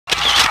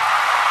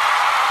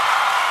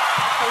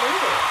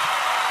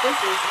This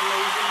is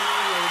amazing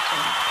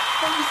relation.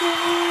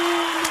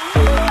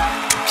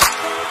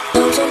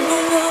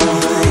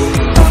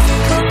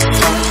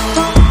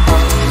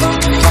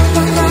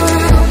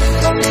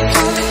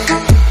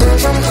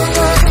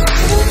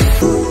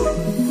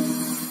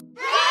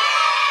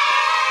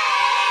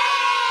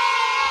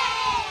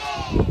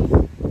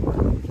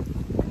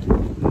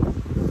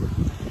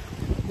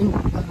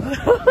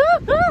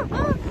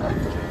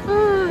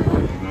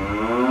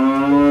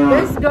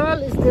 This girl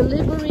is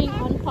delivering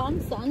on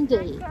Palm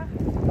Sunday.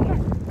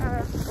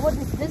 What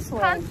is this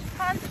one?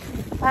 Pants.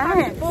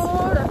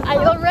 I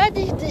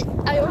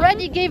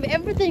already gave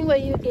everything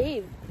what you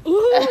gave.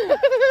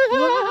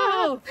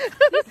 Wow!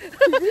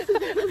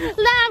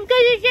 Lamb,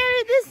 can you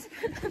carry this?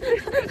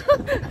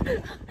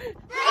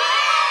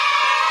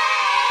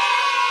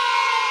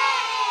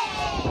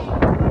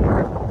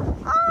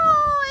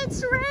 Oh,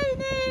 it's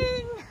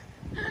raining.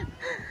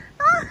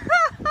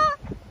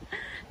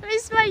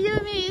 Miss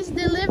Mayumi is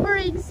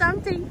delivering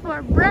something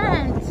for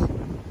Brent.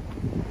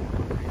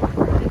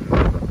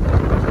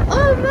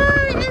 Oh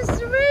my,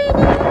 it's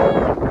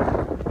raining!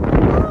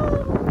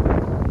 Oh.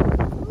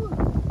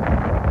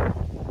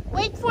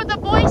 Wait for the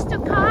boys to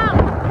come.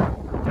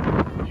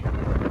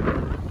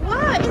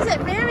 Wow, is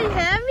it very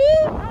heavy?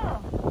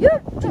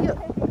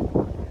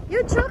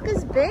 Your truck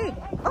is big.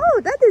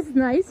 Oh, that is a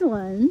nice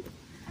one.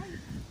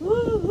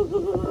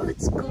 Ooh,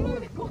 it's cool.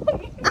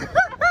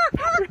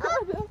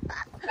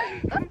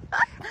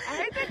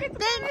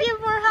 Thank you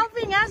for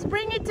helping us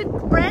bring it to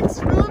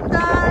Brent's room,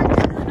 Dad.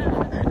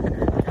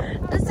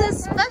 This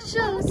is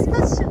special.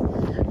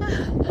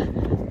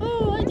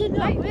 Oh, I did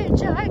not wear a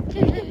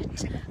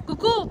jacket.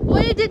 Cuckoo,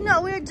 why you did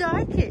not wear a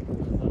jacket?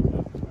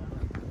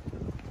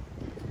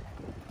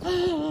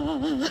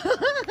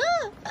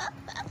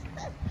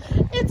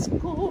 It's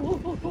cool.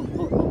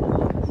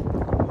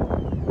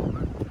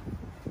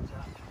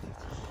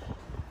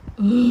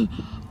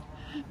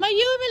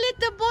 Mayumi, let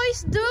the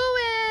boys do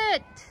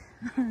it.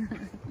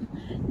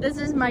 This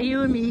is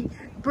Mayumi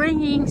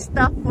bringing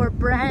stuff for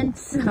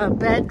Brent's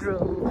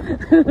bedroom.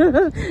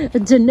 A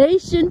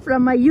donation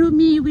from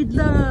Mayumi with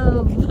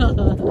love.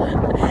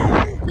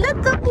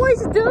 Let the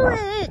boys do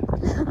it.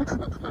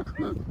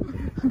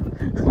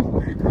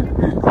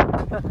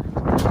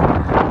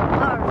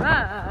 All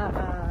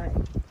right.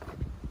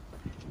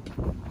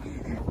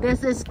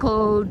 This is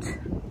called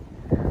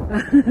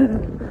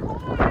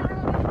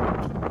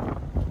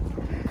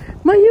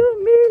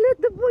Mayumi, let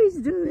the boys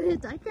do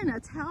it. I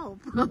cannot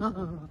help.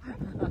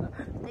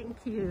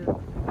 Thank you.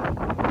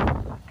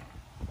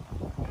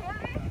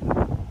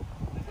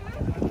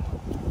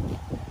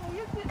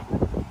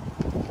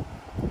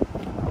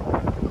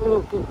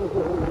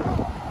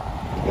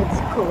 It's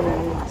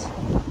cold.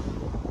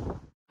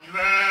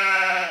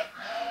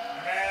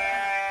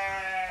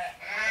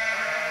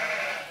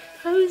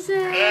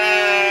 Hosanna,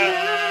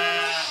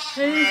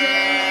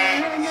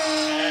 Hosanna,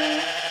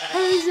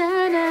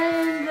 Hosanna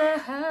in the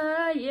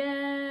highest.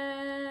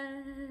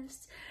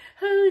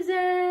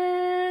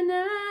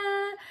 Hosanna,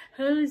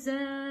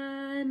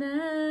 Hosanna,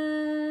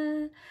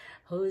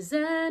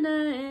 Hosanna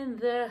in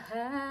the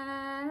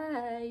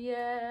highest.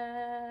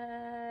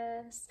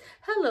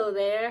 Hello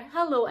there.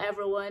 Hello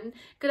everyone.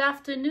 Good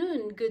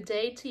afternoon. Good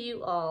day to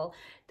you all.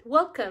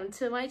 Welcome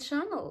to my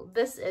channel.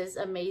 This is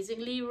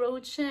Amazingly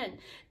Chen.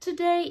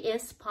 Today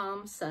is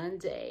Palm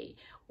Sunday.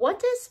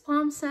 What is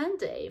Palm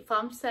Sunday?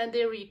 Palm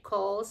Sunday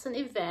recalls an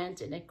event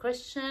in a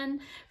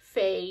Christian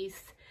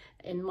faith,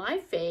 in my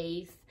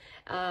faith,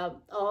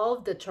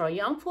 of the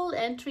triumphal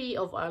entry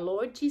of our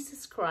Lord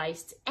Jesus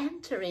Christ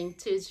entering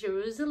to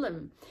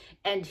Jerusalem.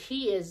 And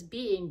he is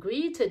being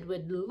greeted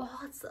with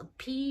lots of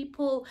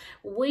people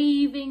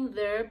waving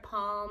their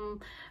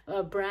palm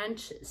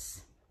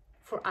branches.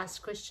 For us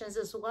Christians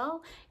as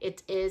well,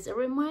 it is a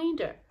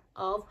reminder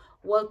of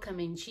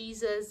welcoming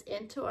Jesus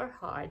into our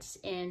hearts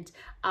and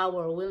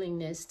our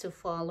willingness to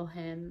follow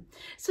him.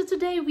 So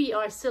today we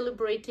are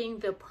celebrating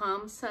the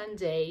Palm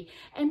Sunday.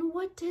 And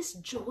what does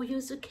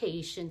joyous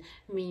occasion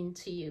mean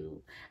to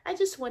you? I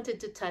just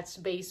wanted to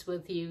touch base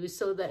with you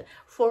so that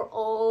for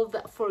all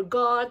that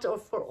forgot or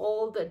for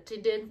all that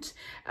didn't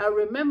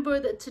remember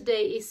that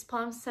today is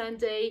Palm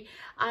Sunday,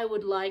 I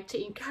would like to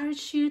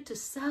encourage you to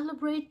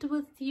celebrate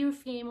with your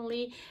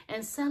family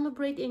and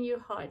celebrate in your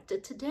heart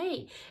that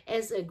today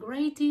is a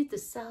great day to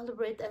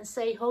celebrate and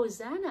say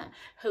Hosanna,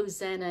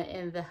 Hosanna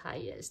in the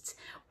highest.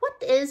 What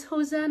does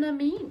Hosanna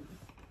mean?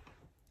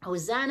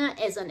 Hosanna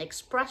is an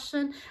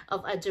expression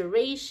of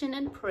adoration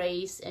and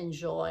praise and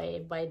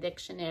joy by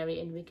dictionary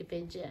in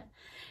Wikipedia.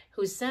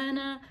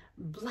 Hosanna,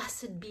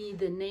 blessed be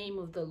the name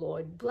of the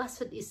Lord.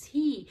 Blessed is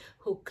he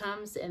who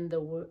comes in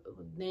the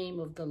name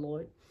of the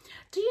Lord.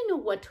 Do you know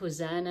what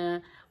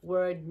Hosanna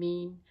word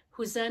mean?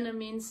 Hosanna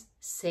means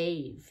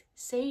save,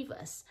 save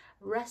us,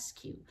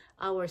 rescue,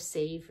 our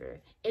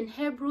Savior. In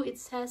Hebrew, it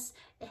says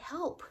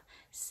help,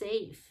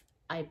 save,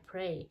 I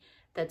pray.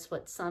 That's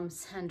what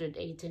Psalms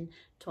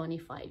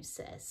 118:25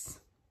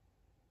 says.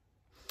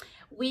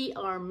 We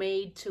are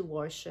made to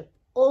worship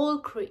All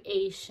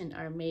creation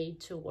are made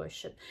to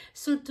worship.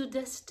 So to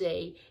this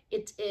day,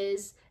 it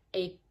is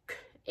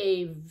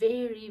a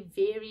very,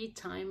 very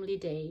timely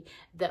day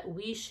that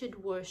we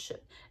should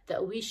worship,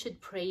 that we should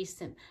praise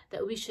him,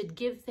 that we should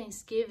give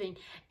thanksgiving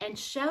and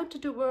shout to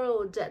the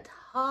world that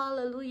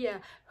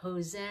hallelujah,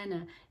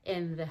 Hosanna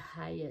in the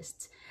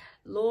highest.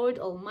 Lord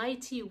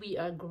Almighty, we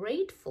are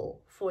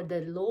grateful for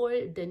the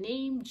Lord, the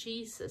name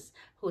Jesus,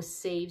 who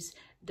saves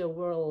the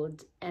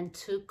world and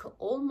took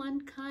all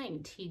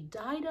mankind. He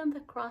died on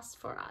the cross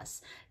for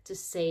us to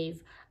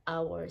save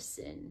our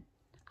sin.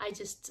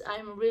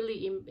 I'm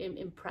really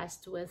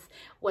impressed with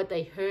what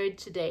I heard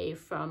today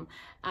from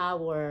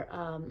our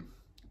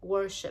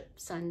worship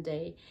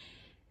Sunday.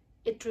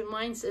 It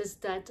reminds us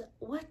that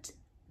what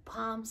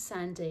Palm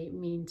Sunday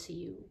mean to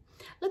you.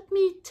 Let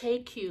me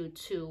take you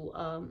to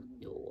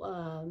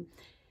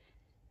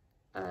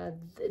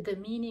the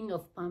meaning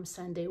of Palm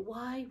Sunday,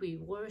 why we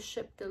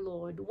worship the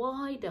Lord,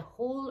 why the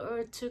whole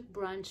earth took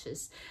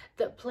branches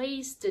that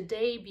placed the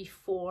day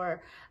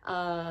before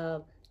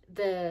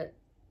the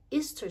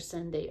Easter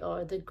Sunday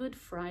or the Good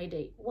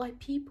Friday, why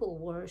people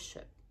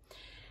worship.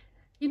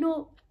 You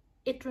know,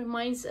 it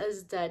reminds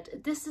us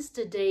that this is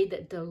the day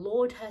that the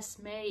Lord has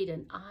made,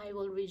 and I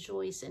will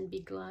rejoice and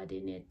be glad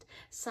in it.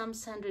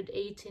 Psalms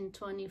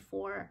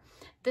 118:24.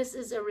 This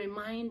is a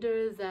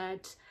reminder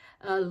that,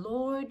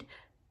 Lord,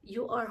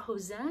 you are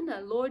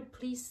Hosanna. Lord,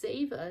 please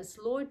save us.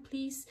 Lord,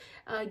 please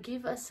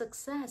give us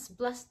success.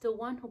 Bless the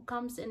one who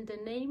comes in the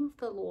name of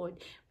the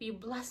Lord. We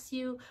bless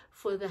you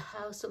for the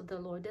house of the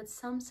Lord. That's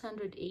Psalms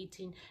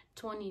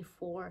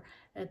 118:24,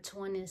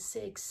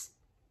 26.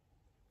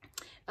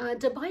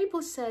 The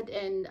Bible said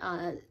in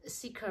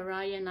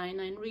Zechariah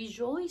 9:9,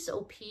 rejoice,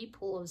 O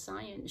people of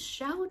Zion.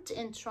 Shout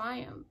in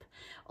triumph,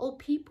 O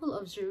people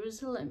of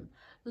Jerusalem.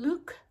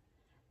 Look,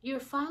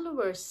 your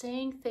followers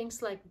saying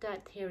things like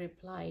that, he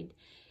replied.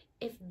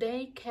 If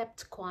they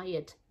kept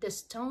quiet, the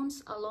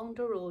stones along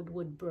the road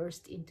would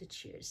burst into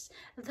cheers.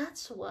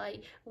 That's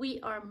why we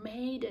are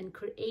made and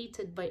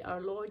created by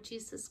our Lord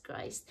Jesus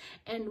Christ.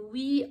 And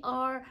we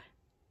are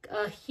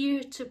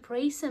here to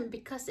praise him,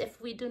 because if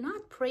we do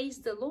not praise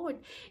the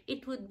Lord,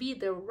 it would be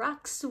the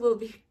rocks will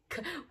be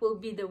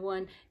the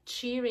one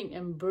cheering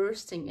and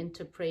bursting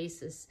into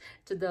praises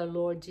to the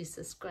Lord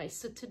Jesus Christ.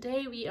 So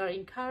today we are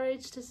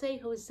encouraged to say,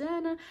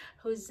 Hosanna,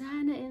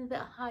 Hosanna in the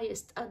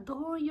highest.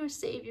 Adore your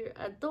Savior,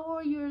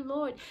 adore your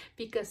Lord,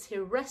 because he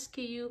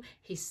rescued you,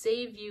 he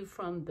saved you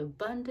from the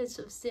bondage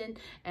of sin,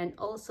 and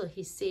also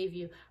he saved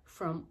you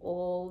from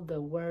all the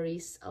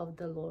worries of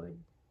the Lord.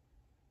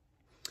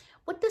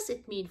 What does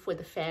it mean for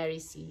the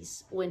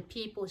Pharisees when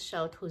people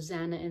shout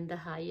Hosanna in the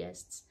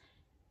highest?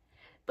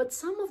 But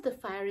some of the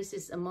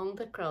Pharisees among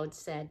the crowd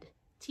said,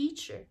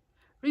 Teacher,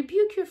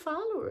 rebuke your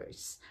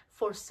followers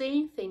for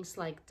saying things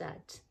like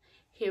that.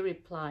 He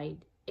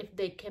replied, if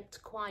they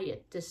kept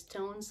quiet, the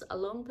stones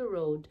along the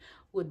road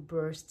would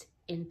burst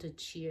into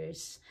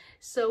cheers.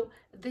 So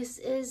this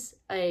is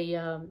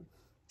a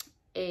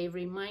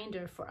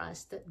reminder for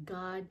us that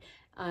God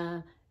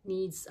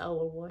needs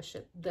our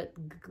worship, that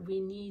we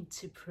need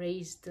to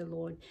praise the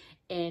Lord,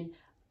 and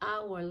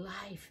our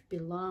life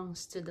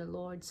belongs to the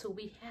Lord. So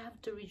we have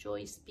to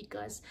rejoice,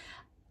 because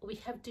we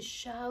have to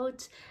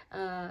shout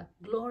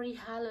glory,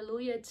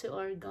 hallelujah to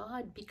our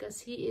God,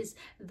 because he is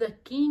the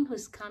King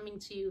who's coming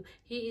to you.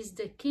 He is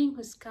the King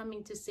who's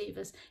coming to save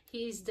us.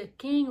 He is the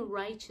King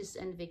righteous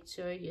and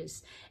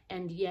victorious,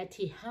 and yet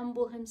he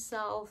humbled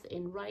himself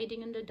in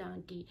riding on the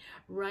donkey,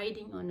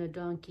 riding on a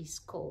donkey's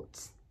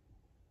colt.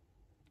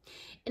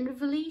 In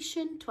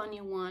Revelation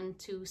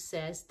 21:2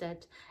 says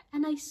that,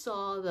 and I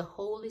saw the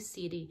holy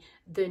city,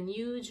 the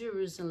new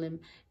Jerusalem,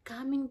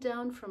 coming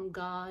down from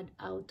God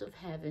out of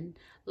heaven,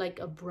 like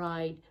a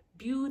bride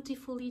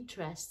beautifully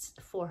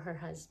dressed for her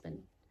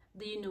husband.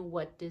 Do you know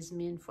what this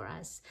means for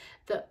us?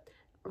 That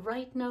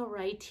right now,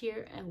 right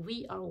here, and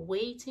we are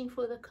waiting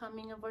for the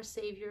coming of our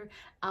Savior,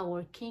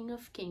 our King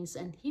of Kings,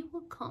 and he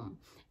will come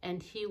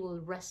and he will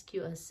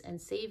rescue us and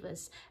save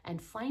us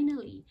and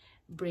finally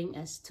bring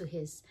us to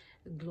his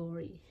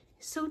glory.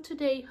 So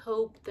today,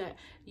 hope that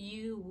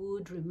you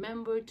would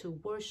remember to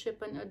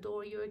worship and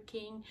adore your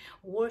King,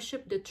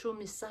 worship the true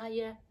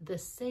Messiah, the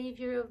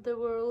Savior of the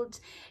world,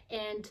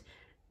 and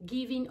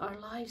giving our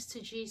lives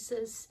to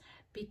Jesus,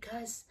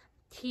 because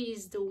he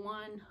is the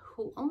one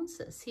who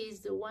owns us. He is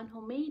the one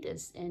who made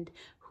us and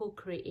who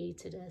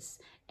created us.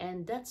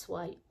 And that's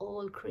why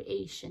all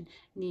creation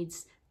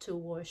needs to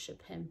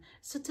worship him.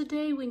 So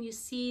today, when you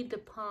see the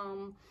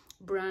palm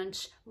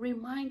branch,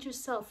 remind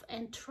yourself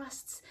and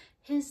trust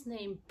his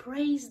name.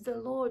 Praise the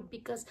Lord,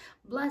 because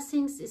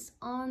blessings is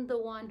on the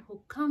one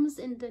who comes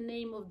in the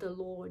name of the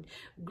Lord.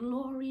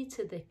 Glory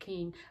to the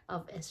King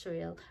of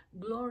Israel.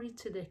 Glory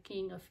to the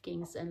King of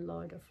Kings and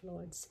Lord of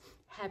Lords.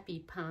 Happy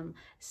Palm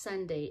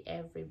Sunday,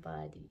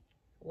 everybody.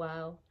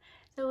 Wow,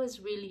 that was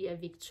really a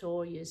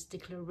victorious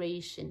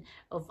declaration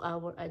of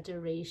our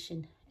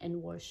adoration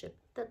and worship.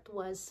 That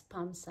was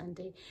Palm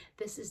Sunday.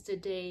 This is the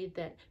day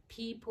that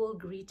people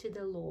greeted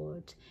the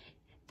Lord.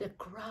 The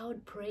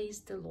crowd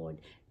praised the Lord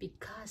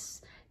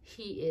because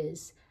He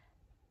is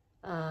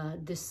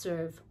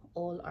deserve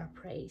all our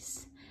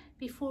praise.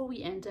 Before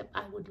we end up,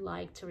 I would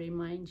like to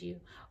remind you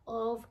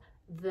of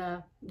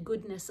the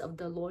goodness of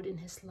the Lord in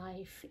his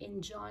life.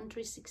 In John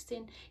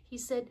 3:16, he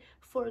said,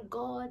 "For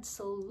God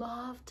so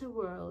loved the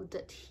world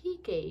that he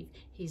gave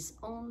his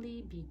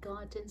only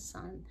begotten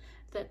Son,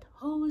 that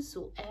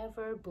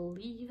whosoever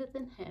believeth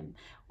in him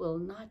will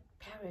not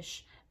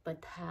perish,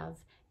 but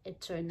have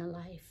eternal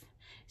life."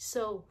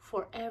 So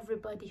for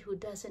everybody who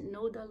doesn't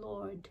know the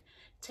Lord,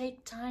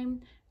 take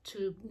time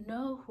to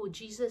know who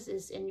Jesus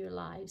is in your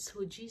lives,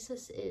 who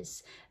Jesus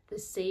is, the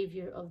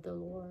Savior of the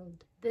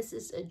world. This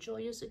is a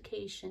joyous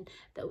occasion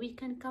that we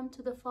can come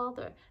to the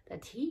Father,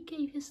 that he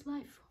gave his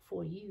life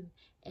for you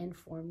and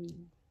for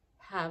me.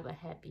 Have a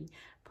happy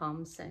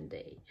Palm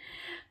Sunday.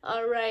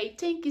 All right,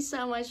 thank you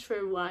so much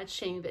for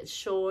watching that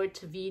short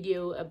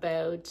video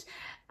about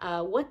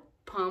what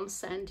Palm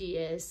Sunday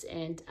is,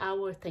 and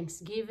our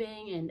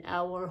Thanksgiving and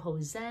our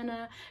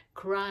Hosanna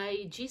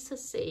cry,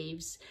 Jesus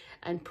saves,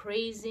 and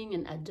praising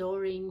and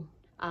adoring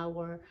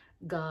our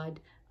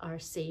God, our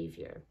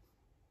Savior.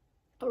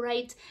 All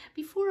right,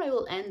 before I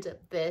will end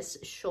up this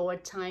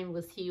short time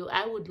with you,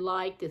 I would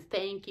like to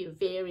thank you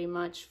very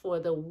much for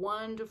the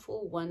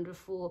wonderful,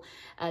 wonderful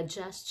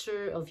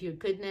gesture of your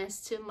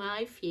goodness to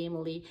my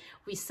family.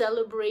 We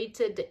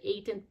celebrated the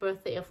 18th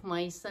birthday of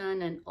my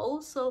son, and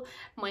also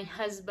my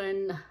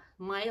husband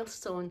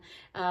milestone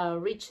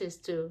reaches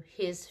to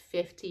his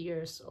 50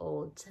 years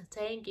old.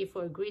 Thank you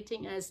for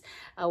greeting us.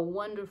 A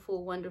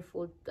wonderful,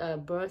 wonderful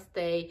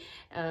birthday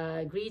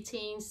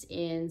greetings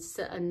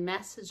and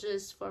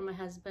messages for my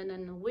husband,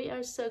 and we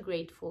are so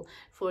grateful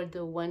for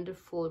the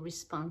wonderful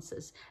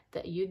responses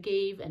that you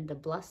gave and the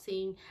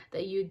blessing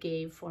that you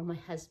gave for my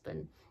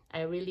husband.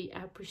 I really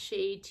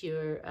appreciate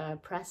your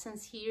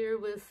presence here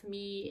with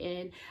me,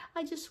 and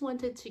I just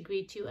wanted to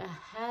greet you a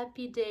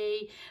happy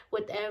day,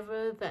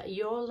 whatever that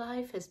your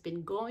life has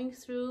been going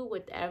through,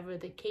 whatever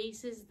the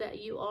cases that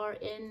you are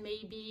in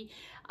maybe.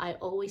 I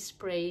always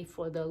pray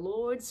for the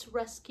Lord's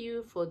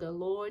rescue, for the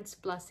Lord's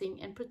blessing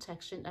and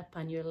protection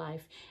upon your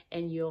life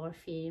and your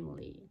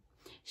family.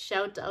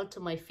 Shout out to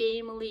my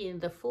family in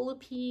the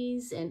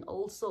Philippines and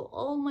also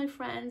all my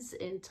friends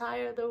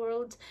entire the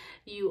world.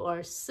 You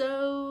are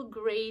so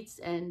great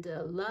and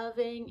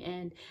loving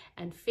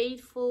and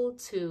faithful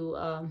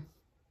to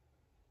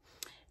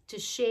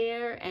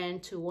share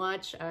and to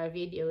watch our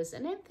videos,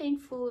 and I'm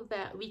thankful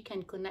that we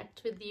can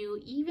connect with you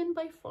even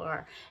by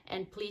far.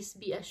 And please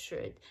be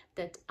assured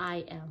that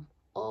I am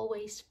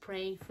always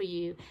praying for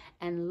you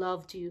and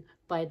loved you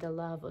by the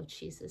love of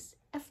Jesus.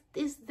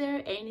 Is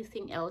there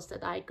anything else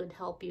that I could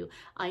help you?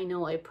 I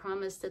know I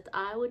promised that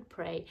I would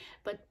pray,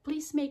 but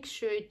please make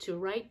sure to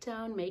write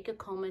down, make a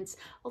comments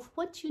of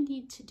what you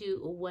need to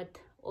do,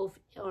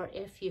 or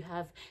if you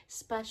have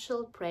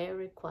special prayer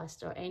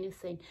requests or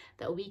anything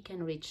that we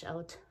can reach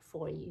out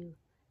for you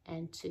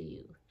and to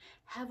you.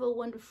 Have a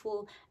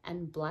wonderful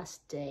and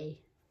blessed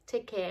day.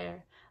 Take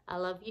care. I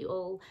love you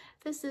all.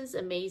 This is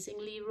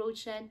Amazingly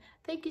Chen.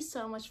 Thank you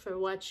so much for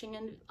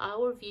watching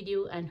our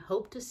video, and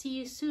hope to see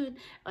you soon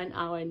on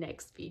our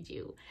next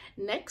video.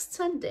 Next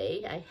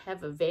Sunday, I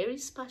have a very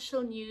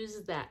special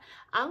news that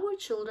our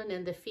children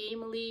and the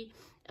family,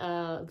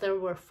 there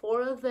were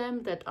 4 of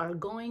them that are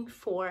going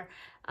for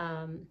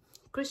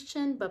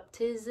Christian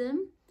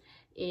baptism,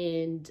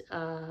 and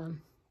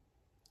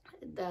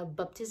the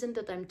baptism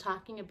that I'm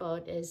talking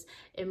about is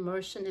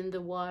immersion in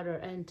the water,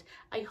 and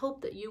I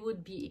hope that you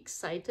would be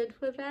excited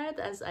for that,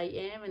 as I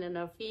am and in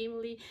our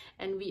family,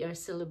 and we are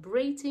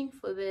celebrating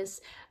for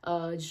this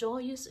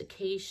joyous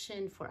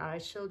occasion for our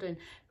children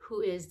who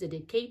is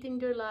dedicating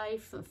their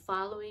life,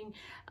 following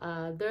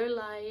their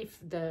life,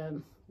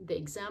 the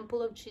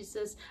example of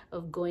Jesus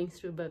of going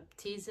through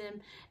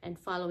baptism and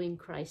following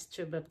Christ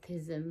through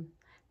baptism.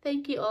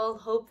 Thank you all.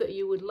 Hope that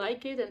you would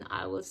like it, and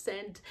I will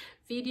send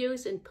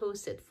videos and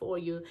post it for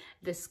you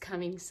this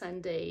coming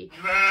Sunday.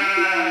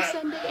 Happy Palm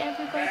Sunday,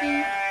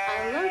 everybody.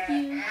 I love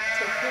you.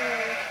 Take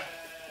care.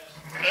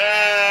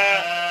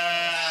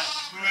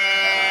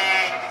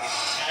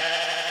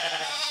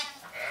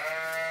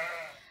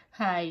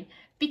 Hi.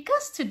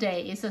 Because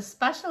today is a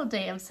special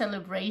day of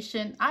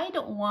celebration, I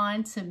don't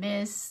want to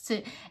miss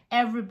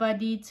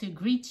everybody to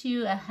greet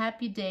you a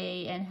happy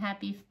day and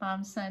happy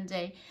Palm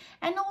Sunday.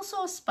 And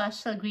also a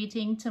special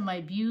greeting to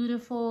my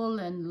beautiful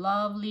and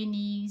lovely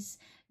niece,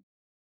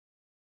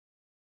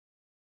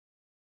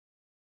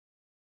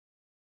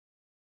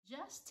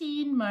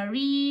 Justine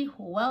Marie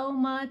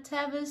Huelma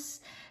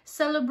Tevis,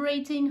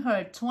 celebrating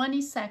her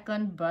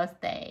 22nd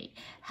birthday.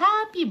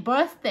 Happy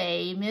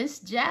birthday, Miss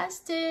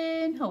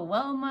Justine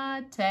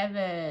Huelma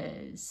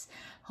Tevis.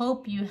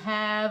 Hope you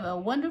have a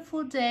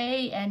wonderful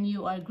day and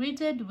you are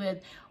greeted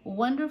with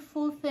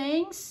wonderful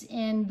things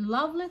and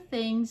lovely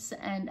things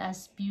and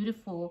as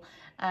beautiful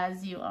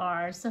as you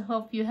are. So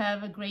hope you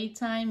have a great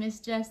time, Miss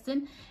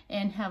Justine,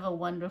 and have a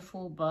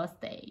wonderful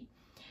birthday.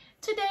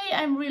 Today,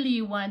 I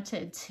really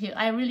wanted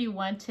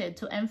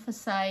to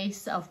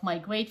emphasize of my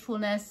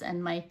gratefulness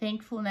and my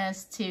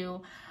thankfulness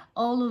to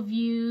all of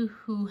you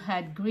who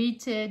had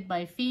greeted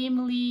my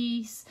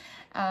family's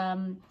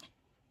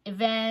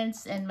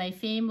events and my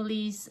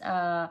family's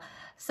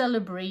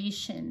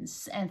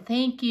celebrations. And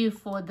thank you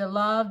for the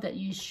love that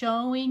you're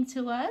showing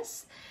to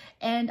us.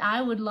 And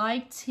I would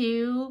like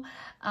to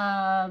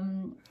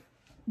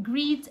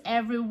greet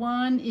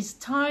everyone,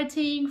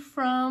 starting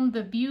from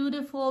the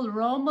beautiful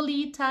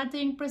Romalie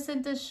Tating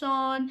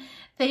presentation.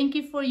 Thank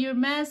you for your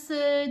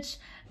message.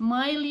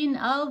 Mylene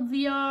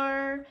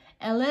Alviar,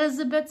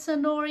 Elizabeth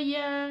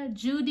Sonoria,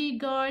 Judy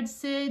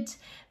Gardsid,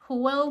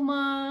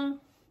 Huelma,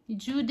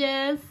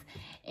 Judith,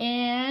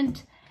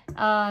 and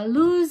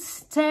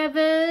Luz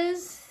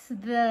Teves,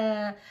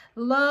 the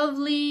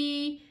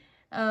lovely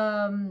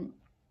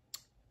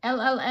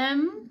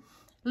LLM,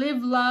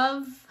 Live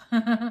Love,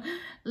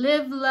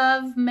 Live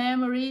Love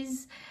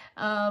Memories,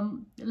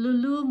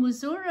 Lulu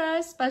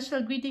Muzura,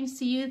 special greetings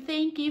to you.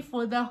 Thank you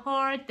for the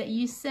heart that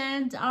you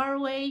sent our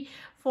way,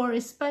 for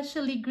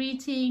especially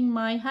greeting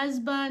my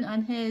husband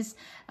on his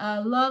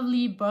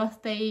lovely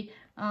birthday,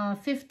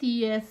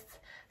 50th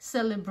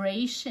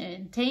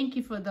celebration. Thank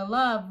you for the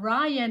love.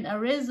 Ryan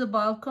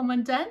Arizabal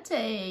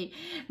Comandante,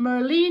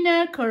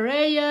 Merlina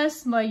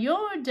Correas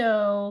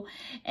Mayordo,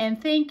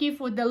 and thank you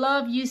for the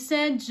love you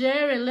sent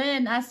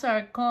Jerilyn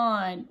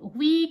Asarcon,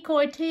 We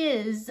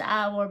Cortez,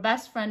 our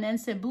best friend in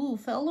Cebu,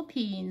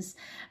 Philippines,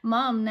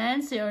 Mom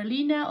Nancy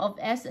Orlina of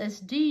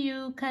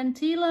SSDU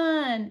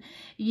Cantilan,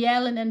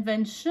 Yellen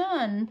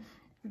Invention,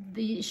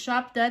 the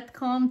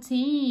shop.com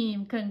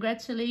team.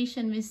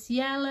 Congratulations, Miss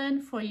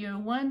Yellen, for your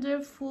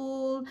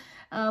wonderful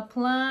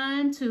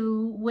plan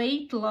to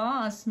weight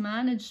loss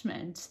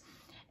management.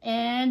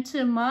 And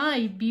to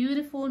my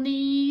beautiful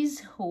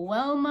niece,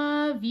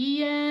 Huelma,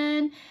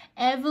 Vian,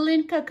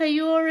 Evelyn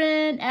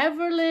Kakayoren,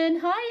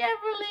 Everlyn. Hi,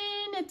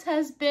 Everlyn. It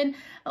has been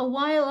a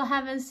while I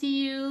haven't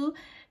seen you.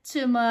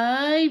 To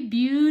my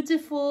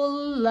beautiful,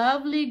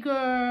 lovely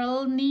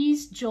girl,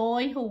 niece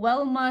Joy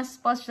Huelma,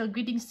 special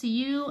greetings to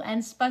you,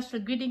 and special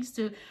greetings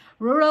to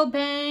Rural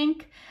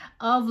Bank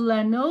of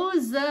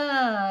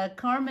Lanosa,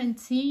 Carmen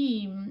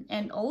team,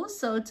 and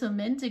also to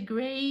Minty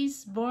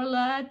Grace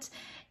Borlat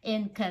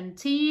in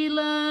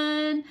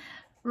Cantilan,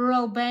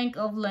 Rural Bank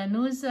of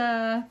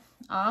Lanosa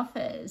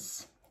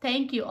office.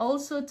 Thank you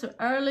also to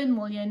Erlyn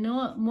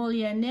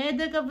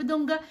Molyaneda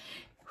Gavadunga,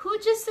 who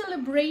just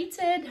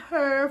celebrated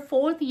her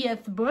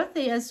 40th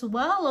birthday as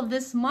well of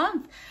this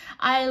month.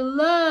 I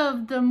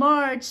love the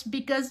March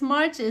because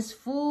March is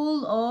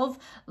full of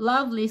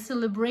lovely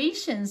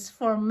celebrations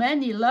for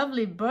many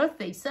lovely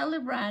birthday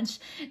celebrants.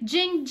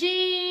 Jing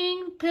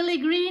Jing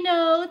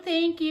Pellegrino,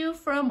 thank you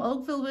from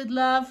Oakville with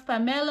love.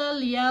 Pamela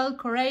Liel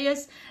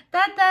Correas,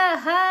 Tata,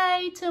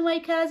 hi to my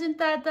cousin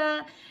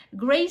Tata.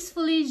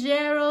 Gracefully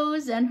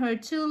Jeros and her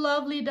two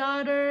lovely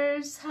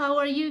daughters. How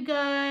are you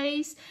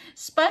guys?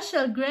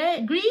 Special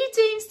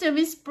greetings to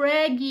Miss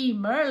Preggy,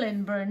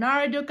 Merlin,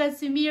 Bernardo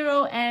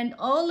Casimiro, and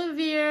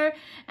Olivier,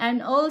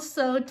 and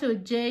also to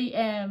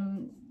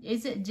JM.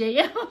 Is it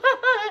JM?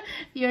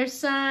 Your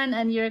son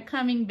and your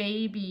coming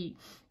baby.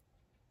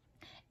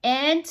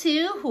 And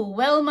to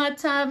Huelma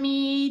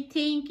Tami,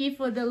 thank you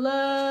for the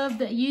love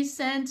that you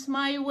sent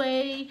my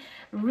way.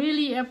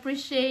 Really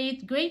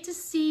appreciate. Great to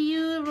see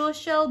you,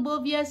 Rochelle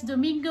Bovias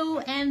Domingo,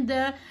 and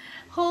the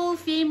whole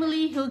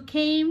family who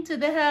came to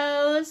the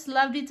house.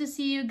 Lovely to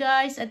see you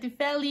guys at the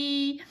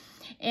Feli.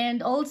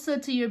 And also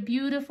to your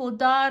beautiful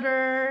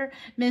daughter,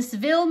 Miss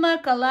Vilma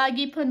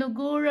Kalagi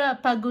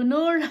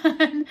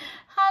Pagunuran.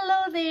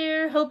 Hello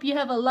there. Hope you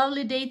have a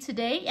lovely day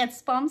today.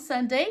 It's Palm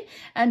Sunday.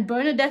 And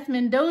Bernadette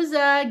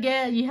Mendoza,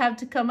 you have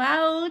to come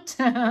out.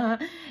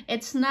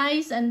 It's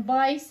nice, and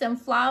buy some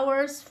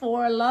flowers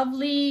for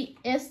lovely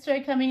Easter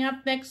coming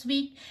up next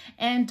week.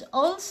 And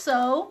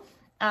also,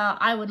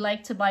 I would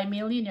like to buy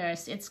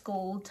millionaires. It's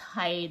called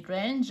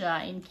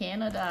Hydrangea in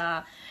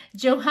Canada.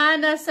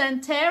 Johanna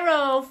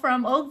Santero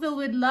from Oakville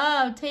with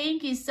love.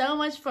 Thank you so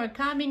much for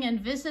coming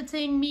and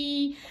visiting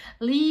me.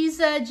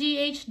 Lisa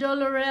G.H.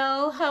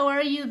 Dolorel, how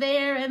are you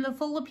there in the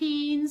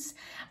Philippines?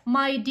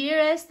 My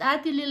dearest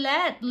Ate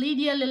Lilette,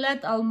 Lydia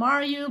Lilette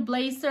Almario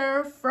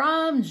Blazer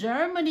from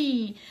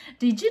Germany.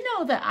 Did you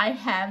know that I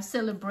have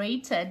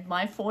celebrated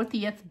my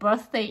 40th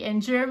birthday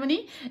in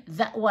Germany?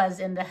 That was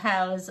in the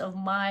house of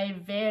my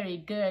very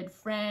good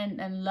friend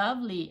and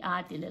lovely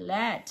Ate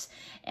Lilette.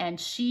 And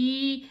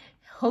she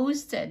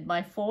hosted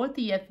my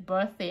 40th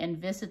birthday and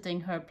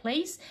visiting her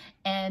place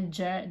and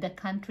the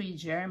country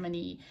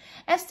Germany.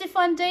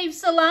 Estefan Dave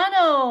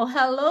Solano,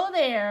 hello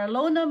there.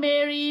 Lona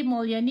Mary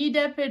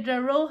Molyanida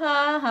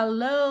Pedraroja,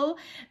 hello.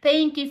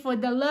 Thank you for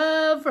the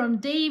love from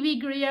Davy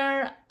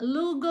Greer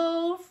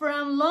Lugo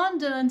from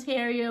London,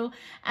 Ontario,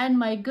 and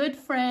my good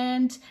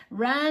friend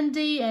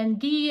Randy and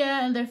Gia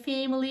and their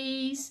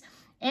families.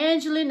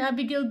 Angeline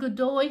Abigail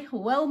Godoy,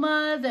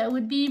 Welma, that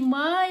would be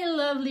my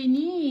lovely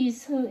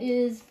niece who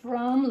is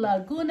from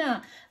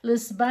Laguna,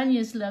 Los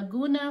Baños,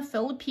 Laguna,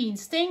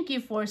 Philippines. Thank you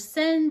for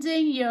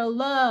sending your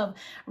love.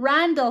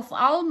 Randolph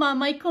Alma,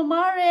 my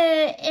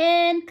kumare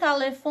in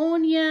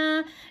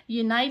California,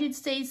 United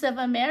States of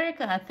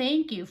America.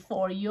 Thank you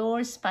for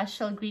your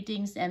special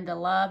greetings and the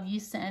love you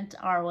sent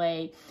our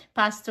way.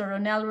 Pastor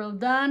Ronel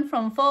Roldan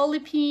from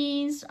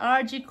Philippines,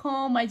 RG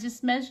Com, I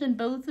just mentioned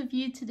both of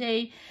you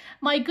today.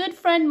 My good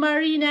friend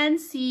Marie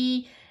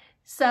Nancy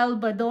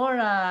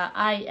Salvadora,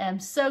 I am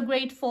so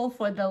grateful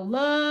for the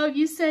love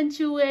you sent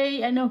your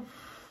way. I know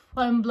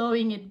I'm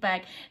blowing it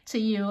back to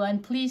you,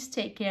 and please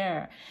take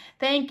care.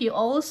 Thank you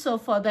also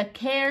for the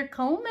care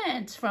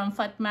comments from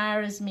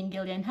Fatmaris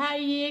Mingilian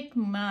Hayek,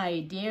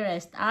 my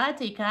dearest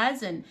ate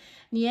cousin,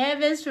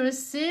 Nieves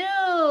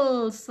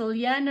Rosil,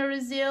 Soliana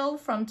Rosil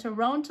from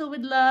Toronto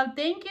with love.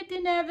 Thank you to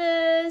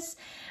Nieves.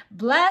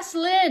 Bless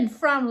Lynn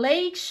from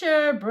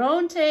Lakeshore,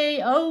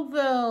 Bronte,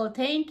 Oakville.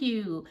 Thank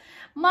you.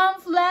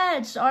 Mom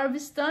Fledge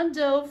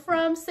Arvistondo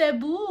from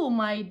Cebu,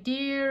 my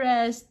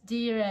dearest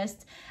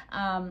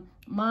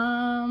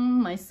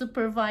mom, my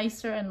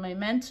supervisor and my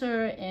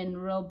mentor in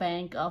Rural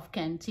Bank of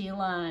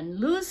Cantilan.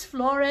 Luz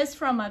Flores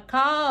from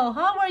Macau.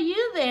 How are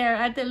you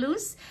there, Ate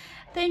Luz?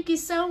 Thank you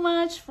so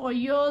much for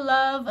your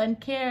love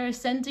and care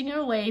sending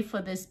our way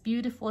for this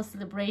beautiful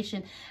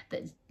celebration,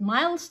 the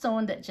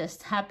milestone that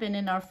just happened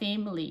in our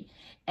family,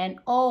 and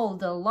all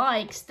the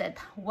likes that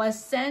was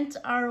sent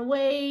our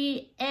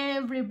way.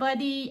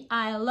 Everybody,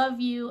 I love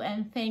you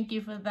and thank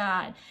you for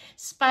that.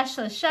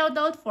 Special shout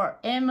out for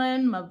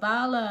Eman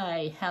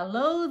Mabalay.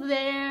 Hello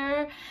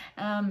there.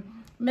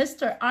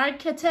 Mr.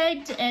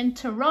 Architect in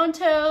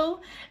Toronto,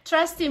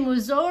 Trusty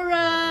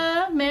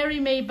Muzora, Mary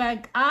May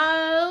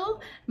Bagao,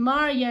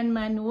 Marian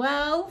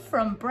Manuel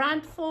from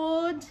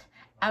Brantford,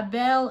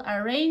 Abel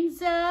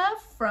Arenza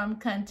from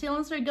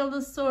Cantilan Regal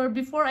del Sur.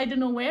 Before, I don't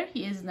know where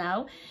he is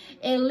now.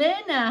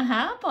 Elena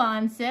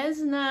Hapon,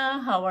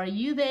 Cessna, how are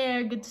you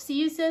there? Good to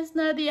see you,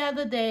 Cessna, the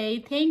other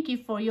day. Thank you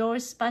for your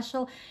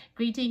special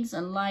greetings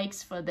and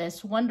likes for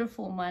this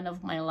wonderful man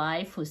of my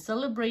life who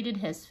celebrated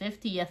his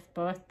 50th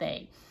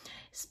birthday.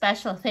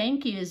 Special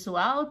thank you as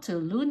well to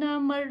Luna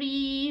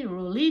Marie,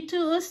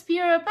 Rulito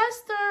Espira,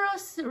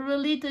 Pastor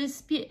Rulito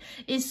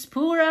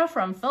Espura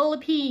from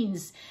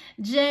Philippines,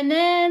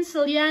 Janen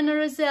Soliana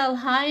Rosel.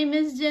 Hi,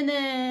 Miss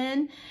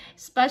Janen.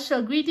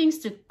 Special greetings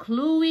to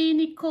Chloe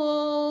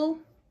Nicole.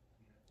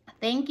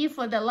 Thank you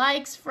for the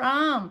likes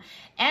from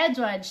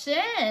Edward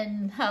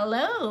Chen.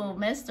 Hello,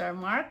 Mr.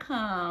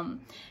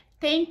 Markham.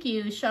 Thank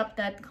you,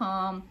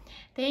 shop.com.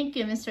 Thank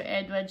you, Mr.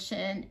 Edward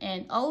Chen.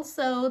 And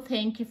also,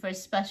 thank you for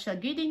special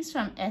greetings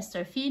from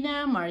Esther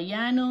Fina,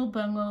 Mariano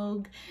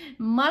Bangog,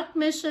 Mac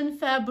Mission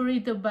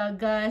Favorito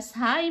Bagas,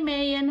 Hi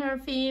May and her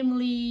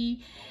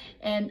family,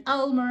 and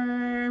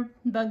Elmer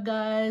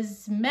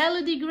Bagas,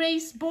 Melody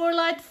Grace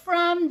Borlat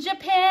from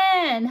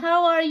Japan.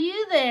 How are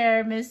you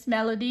there, Miss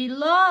Melody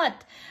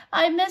Lot?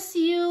 I miss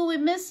you. We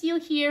miss you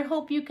here.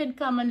 Hope you can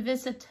come and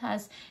visit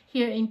us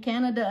here in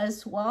Canada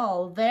as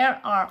well. There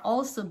are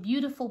also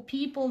beautiful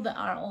people that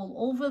are all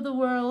over the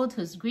world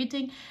who's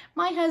greeting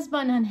my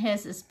husband on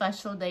his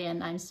special day,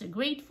 and I'm so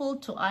grateful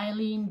to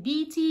Eileen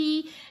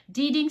BT,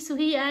 Diding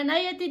Suhian,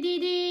 Ayati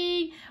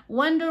Diding,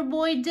 Wonder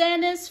Boy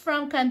Dennis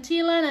from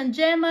Cantilan, and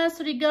Gemma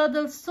Surigao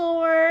del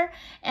Sur,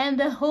 and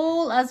the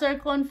whole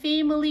Azarcon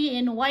family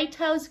in White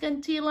House,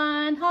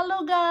 Cantilan.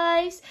 Hello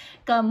guys!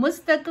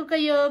 Kamusta ko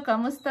kayo?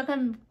 Kamusta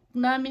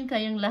namin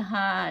kayong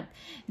lahat?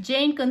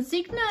 Jane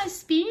Consigna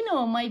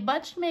Espino, my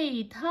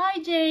batchmate. Hi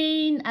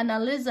Jane.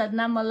 Analiza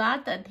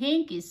Namalata,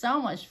 thank you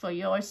so much for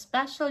your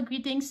special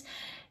greetings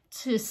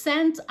to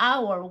send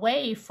our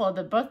way for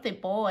the birthday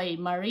boy,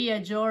 Maria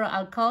Jora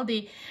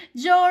Alcalde.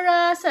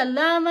 Jora,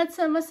 salamat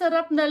sa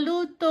masarap na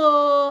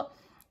luto,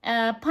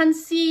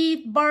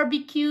 pancit,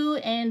 barbecue,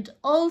 and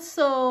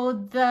also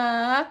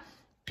the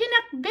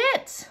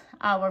pinakbit.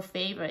 Our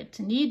favorite,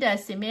 Nida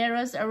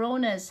Cimeros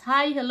Aronas.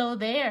 Hi, hello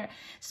there.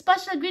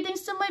 Special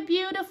greetings to my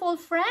beautiful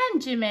friend,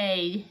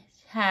 Jimay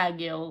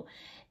Hagyo.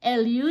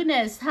 El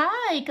Yunes,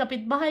 hi.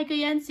 Kapitbahay ko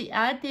yan si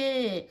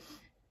ate.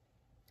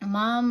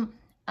 Ma'am,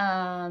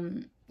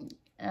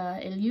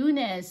 El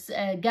Yunes.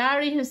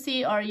 Gary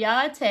Jose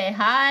Oriate.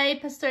 Hi,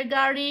 Pastor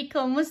Gary.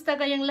 Kumusta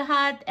kayong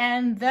lahat?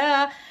 And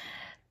the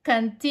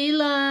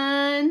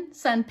Cantilan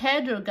San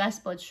Pedro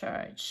Gospel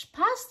Church.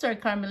 Pastor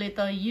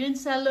Carmelito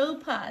Yunsa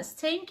Lopez,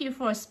 thank you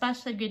for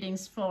special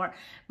greetings for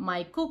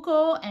my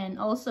kuko and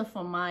also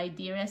for my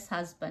dearest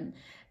husband.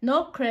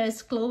 No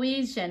Chris,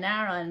 Chloe,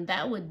 Janaron,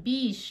 that would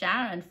be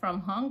Sharon from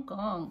Hong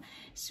Kong.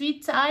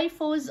 Sweet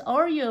Typhos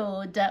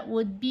Oreo, that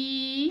would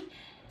be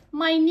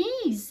my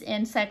niece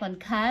and second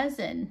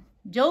cousin.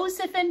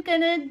 Josephine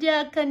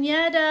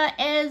Canada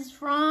is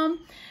from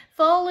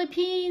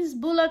Philippines,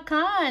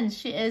 Bulacan.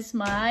 She is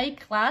my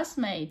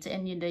classmate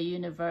in the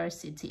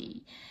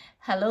university.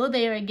 Hello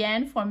there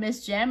again for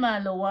Miss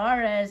Gemma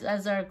Loares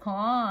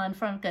Azarcon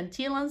from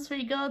Cantilan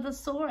Surigao del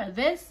Sur.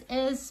 This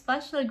is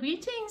special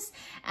greetings,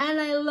 and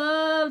I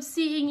love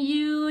seeing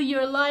you,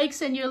 your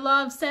likes and your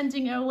love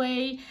sending our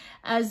way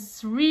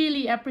as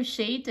really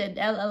appreciated.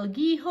 LL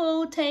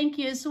Giho, thank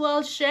you as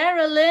well.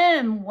 Cheryl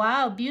Lim,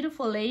 wow,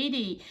 beautiful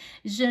lady.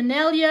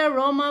 Janelia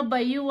Roma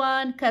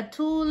Bayuan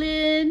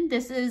Katulin,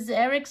 this is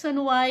Eric's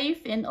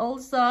wife, and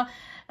also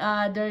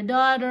their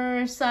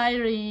daughter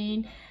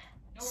Cyrene.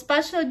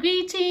 Special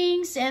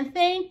greetings and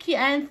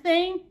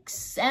thanksgiving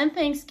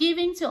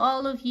to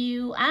all of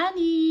you.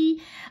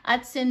 Annie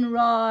at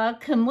Sinra,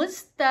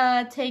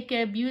 kamusta? Take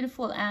care,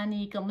 beautiful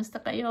Annie. Kamusta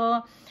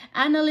kayo?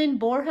 Annalyn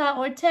Borja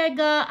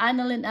Ortega,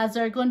 Annalyn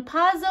Azargon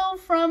Pazo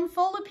from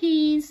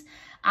Philippines.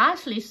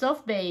 Ashley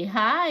Sofbay,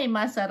 hi,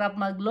 masarap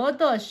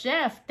magloto,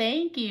 chef.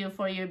 Thank you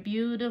for your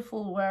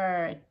beautiful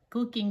work.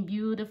 Cooking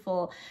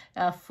beautiful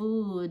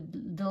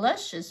food,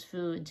 delicious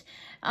food.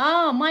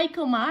 Oh, my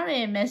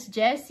kumare, Miss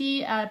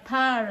Jessie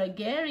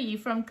Parageri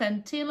from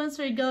Cantilan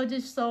Surigao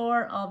del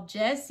Sur of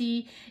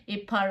Jessie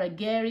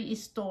Parageri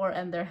store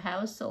and their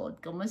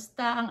household.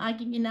 Kumusta ang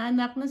aking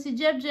inanak na si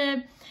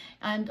Jeb?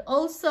 And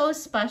also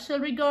special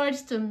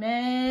regards to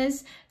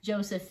Miss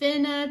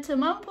Josephina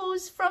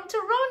Tamampos from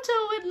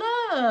Toronto with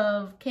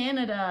love,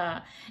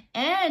 Canada.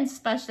 And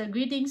special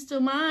greetings to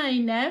my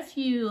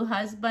nephew,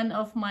 husband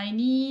of my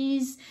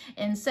niece,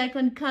 and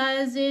second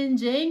cousin,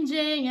 Jing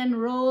Jing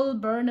and Roll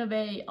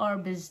Bernabe or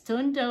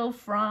Bistundo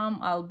from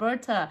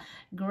Alberta,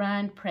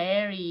 Grand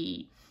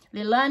Prairie.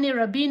 Lilani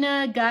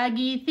Rabina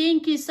Gagi,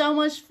 thank you so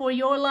much for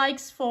your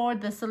likes for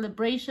the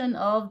celebration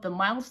of the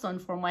milestone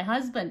for my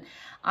husband.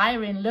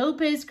 Irene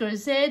Lopez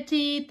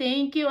Corsetti,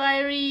 thank you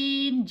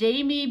Irene.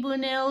 Jamie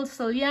Bunel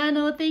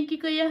Soliano, thank you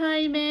Kuya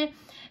Jaime.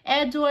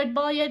 Edward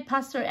Boyet,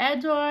 Pastor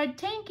Edward,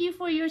 thank you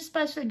for your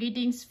special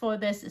greetings for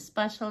this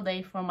special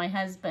day for my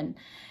husband.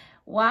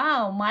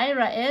 Wow,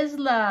 Myra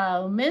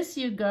Isla, miss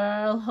you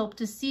girl, hope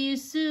to see you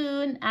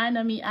soon.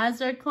 Anami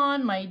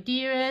Azarcon, my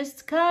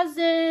dearest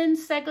cousin,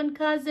 second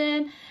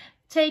cousin,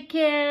 take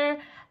care.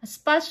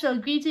 Special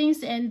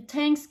greetings and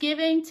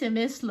thanksgiving to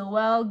Miss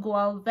Luel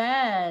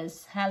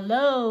Gualvez.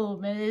 Hello,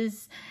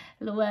 Miss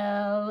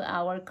Luel,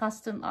 our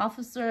custom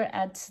officer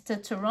at the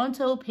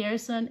Toronto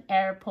Pearson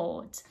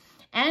Airport.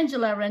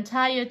 Angela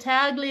Rantayo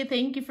Tagli,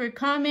 thank you for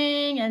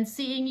coming and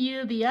seeing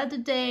you the other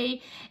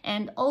day.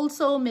 And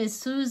also Miss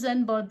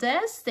Susan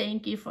Bordes,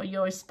 thank you for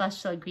your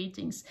special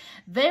greetings.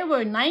 There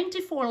were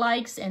 94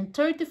 likes and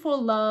 34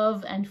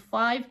 love and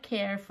 5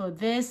 care for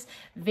this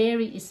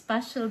very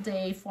special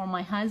day for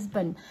my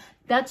husband.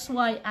 That's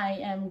why I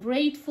am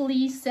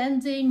gratefully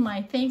sending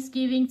my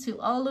thanksgiving to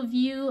all of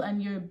you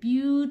and your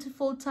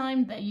beautiful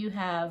time that you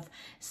have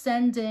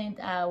sending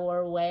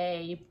our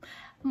way.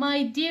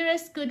 My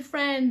dearest good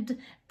friend,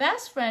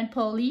 best friend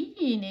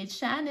Pauline, it's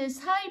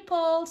Shanice. Hi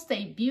Paul,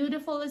 stay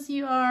beautiful as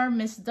you are.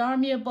 Miss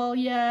Darmia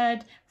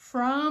Boyad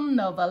from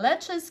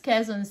Novaleches,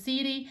 Quezon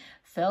City,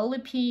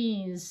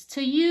 Philippines.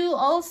 To you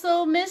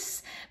also,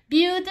 Miss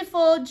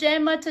Beautiful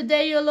Gemma,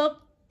 today you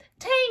look.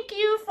 Thank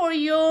you for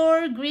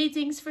your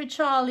greetings for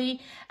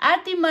Charlie.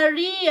 Ate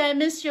Marie, I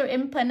miss your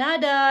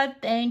empanada.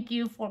 Thank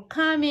you for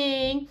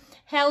coming.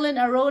 Helen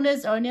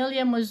Aronas,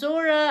 Ornelia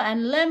Mozora,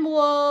 and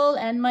Lemuel,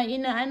 and my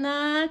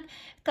inaanak.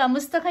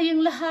 Kamusta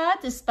kayong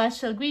lahat? A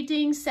special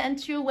greetings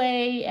sent your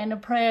way and a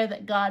prayer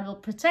that God will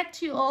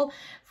protect you all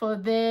for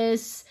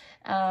this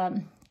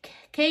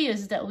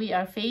chaos that we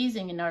are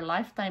facing in our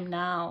lifetime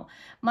now.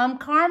 Ma'am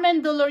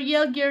Carmen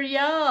Doloriel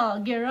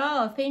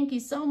Giral, thank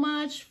you so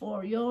much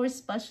for your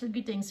special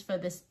greetings for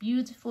this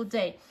beautiful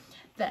day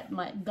that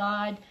my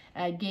God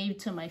gave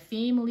to my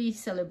family,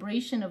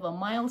 celebration of a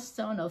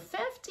milestone of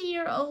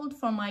 50-year-old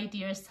for my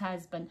dearest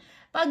husband.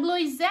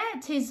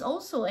 Pagloizet is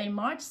also a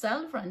March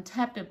celebrant.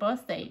 Happy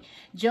birthday.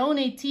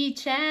 Joni T.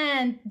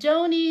 Chan.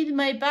 Joni,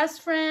 my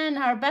best friend,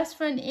 our best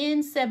friend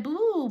in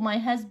Cebu. My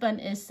husband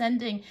is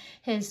sending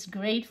his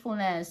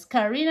gratefulness.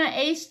 Karina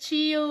H.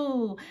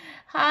 Chiu.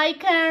 Hi,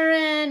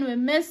 Karen. We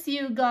miss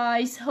you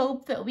guys.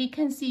 Hope that we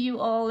can see you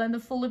all in the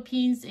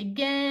Philippines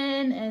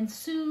again and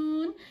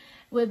soon.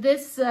 With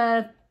this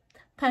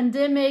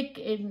pandemic,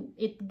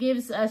 it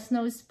gives us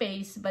no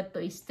space but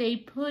to stay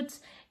put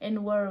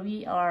in where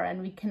we are, and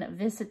we cannot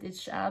visit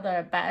each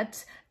other.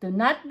 But do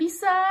not be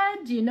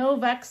sad. You know,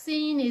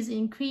 vaccine is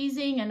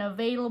increasing and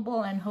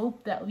available, and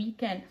hope that we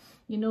can,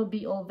 you know,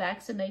 be all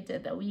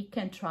vaccinated, that we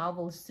can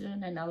travel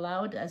soon and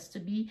allowed us to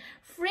be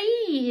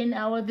free in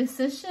our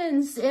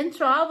decisions in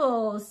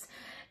travels.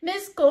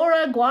 Miss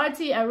Cora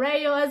Guarti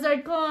Arroyo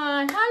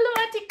Azarcon. Hello,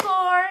 Ate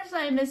Cors.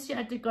 I miss you,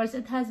 Ate Cors.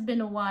 It has been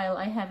a while.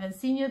 I haven't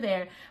seen you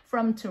there.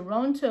 From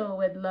Toronto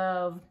with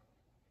love.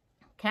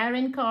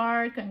 Karen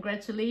Carr,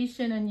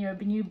 congratulations on your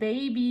new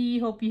baby.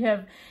 Hope you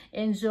have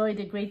enjoyed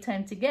a great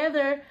time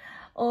together.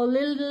 Oh,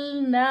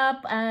 little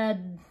Nap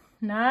and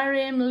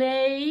Narim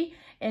Lay.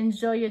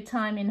 Enjoy your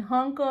time in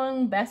Hong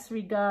Kong. Best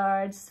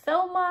regards.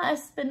 Thelma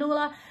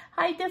Espinola.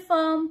 Hi,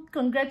 Defam.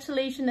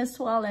 Congratulations as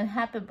well and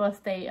happy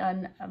birthday.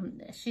 On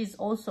she's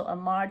also a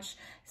March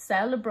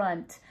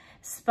celebrant.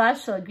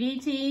 special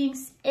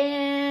greetings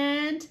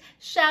and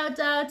shout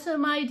out to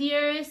my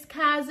dearest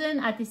cousin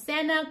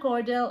Atisena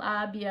Cordel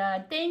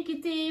Abia. Thank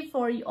you, T,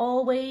 for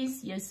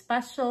always your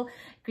special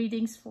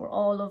greetings for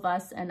all of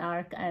us and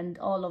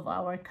all of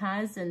our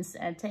cousins,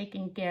 and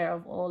taking care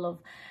of all of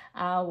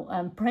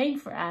our praying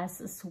for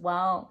us as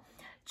well.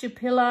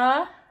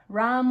 Chupila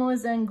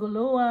Ramos and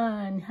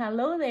Guluan,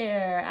 hello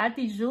there.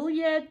 Ati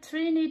Juliet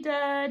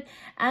Trinidad,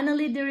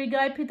 Annalie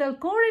Dirigay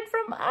Pitalcorit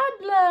from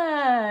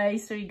Adlay,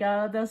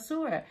 Surigao del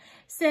Sur.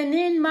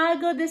 Senin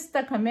Mago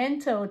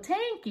Destacamento,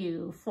 thank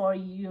you for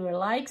your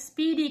like.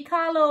 Speedy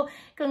Calo,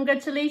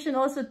 congratulations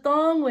also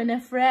Tong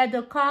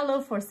Winifredo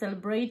Calo for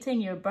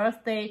celebrating your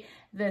birthday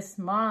this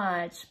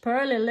March.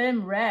 Pearly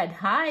Lim Red,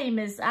 hi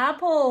Miss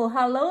Apple,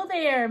 hello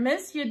there,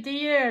 miss you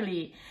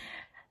dearly.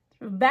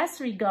 Best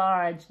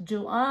regards,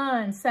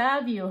 Joanne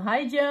Savio.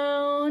 Hi,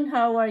 Joan.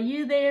 How are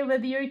you there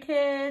with your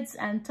kids?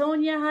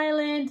 Antonia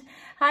Highland.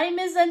 Hi,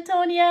 Miss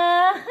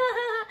Antonia.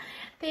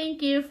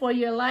 Thank you for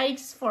your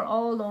likes for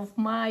all of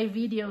my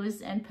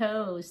videos and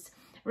posts.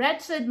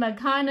 Wretched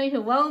Magano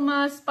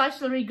Huelma.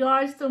 Special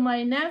regards to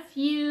my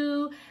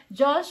nephew,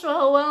 Joshua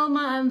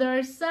Huelma, and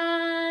their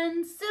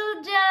son,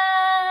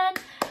 Sujan.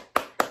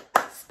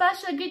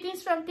 Special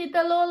greetings from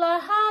Tita Lola.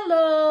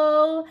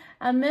 Hello.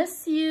 I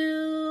miss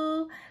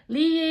you.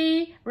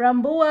 Lee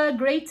Ramboa,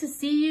 great to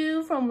see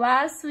you from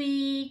last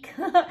week.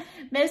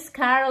 Miss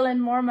Carolyn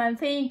Morman,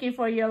 thank you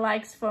for your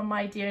likes for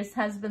my dearest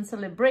husband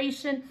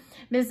celebration.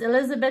 Miss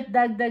Elizabeth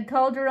Dagdag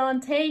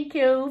Calderon, thank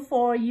you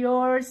for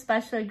your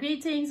special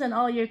greetings and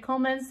all your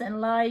comments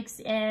and likes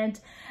and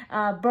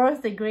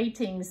birthday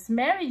greetings.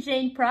 Mary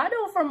Jane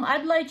Prado from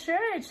Adelaide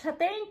Church,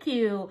 thank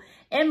you.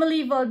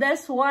 Emily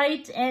Valdez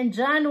White and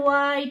John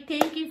White,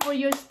 thank you for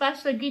your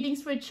special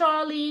greetings for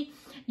Charlie.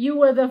 You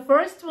were the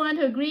first one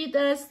who greeted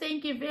us.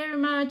 Thank you very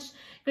much.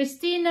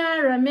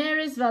 Christina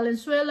Ramirez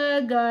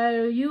Valenzuela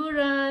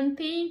Gayuran.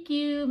 Thank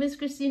you, Miss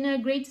Christina.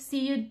 Great to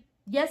see you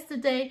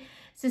yesterday.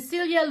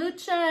 Cecilia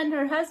Lucha and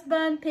her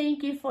husband.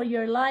 Thank you for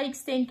your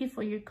likes. Thank you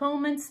for your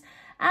comments.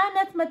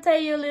 Annette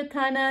Mateo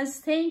Lucanas.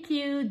 Thank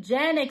you.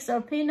 Janix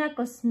Orpina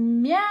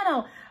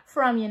Cosmiano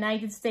from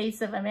United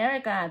States of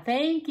America.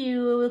 Thank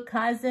you,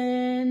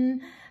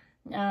 cousin.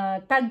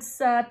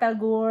 Tagsa,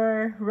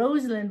 Tagor,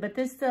 Rosalind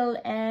Batistel,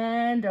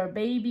 and our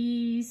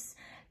babies.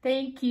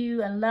 Thank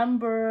you. And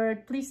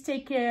Lambert, please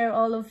take care,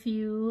 all of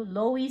you.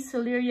 Lois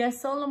Soliria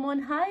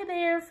Solomon, hi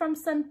there from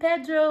San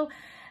Pedro.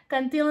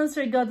 Cantilan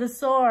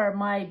Srigodasor,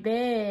 my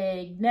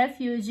big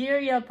nephew,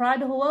 Jiria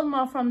Prado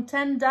Huelma from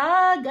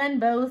Tandag,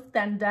 and both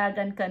Tandag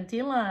and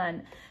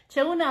Cantilan.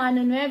 Chona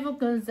Nuevo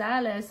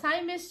Gonzalez,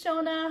 hi Miss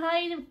Chona,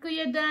 hi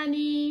Kuya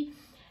Dani.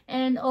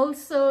 And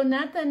also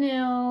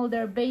Nathaniel,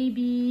 their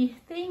baby.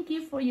 Thank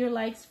you for your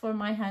likes for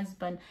my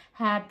husband.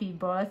 Happy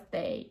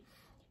birthday.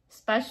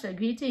 Special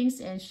greetings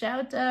and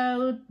shout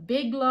out.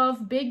 Big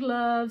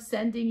love.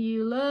 Sending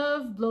you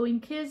love,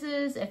 blowing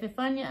kisses.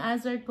 Epifania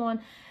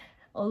Azarcon,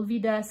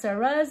 Olvida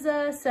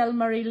Saraza,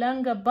 Selmari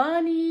Langa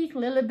Bani,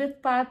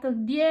 Lilibeth Pato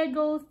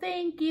Diego.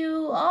 Thank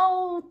you.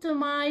 Oh, to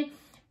my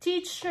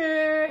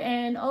teacher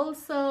and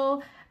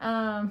also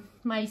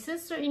my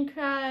sister in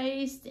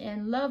Christ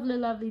and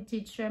lovely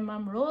teacher,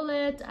 Mom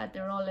Rolette at the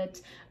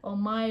Rolette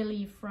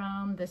O'Malley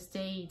from the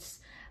States.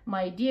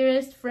 My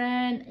dearest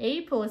friend,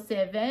 April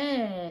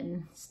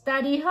 7.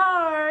 Study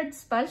hard.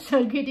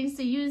 Special greetings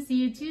to you. See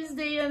you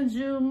Tuesday on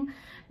Zoom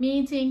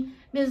meeting.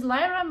 Miss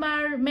Lyra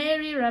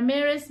Mary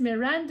Ramirez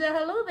Miranda.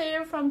 Hello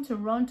there from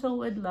Toronto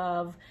with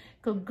love.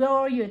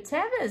 Kogorio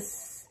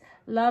Tevis.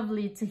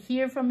 Lovely to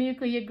hear from you,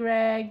 Kuya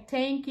Greg.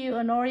 Thank you,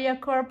 Honoria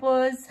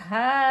Corpus.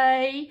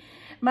 Hi.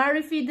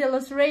 Marifi de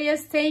los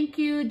Reyes, thank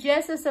you.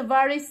 Jessa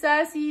Savari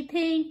Sasi,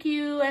 thank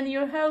you, and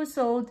your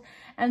household.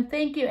 And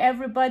thank you,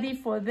 everybody,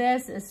 for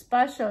this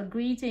special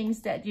greetings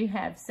that you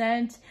have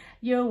sent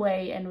your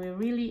way. And we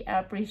really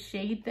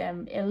appreciate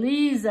them.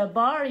 Eliza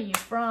Bari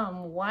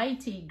from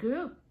YT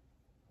Group.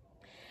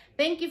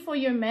 Thank you for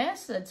your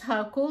message.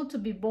 How cool to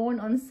be born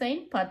on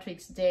St.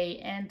 Patrick's Day.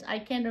 And I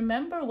can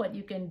remember what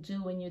you can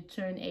do when you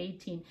turn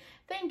 18.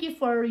 Thank you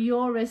for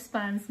your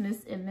response,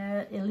 Miss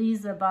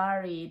Eliza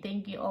Bari.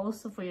 Thank you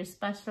also for your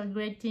special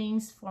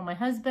greetings for my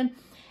husband.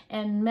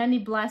 And many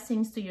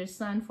blessings to your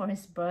son for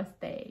his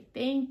birthday.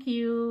 Thank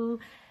you.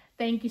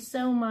 Thank you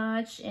so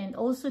much. And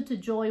also to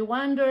Joy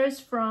Wonders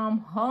from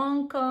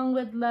Hong Kong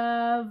with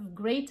love.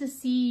 Great to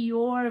see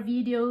your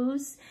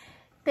videos.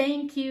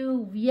 Thank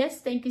you. Yes,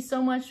 thank you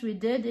so much. We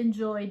did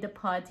enjoy the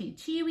party.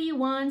 Chiwi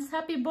wants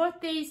happy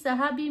birthday,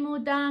 Sahabi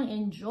Mudang.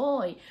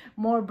 Enjoy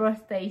more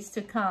birthdays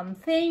to come.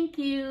 Thank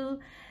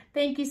you.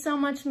 Thank you so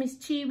much, Miss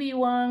Chiwi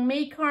Wang.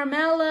 May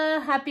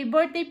Carmela, happy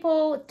birthday,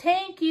 Po.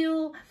 Thank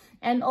you.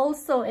 And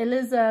also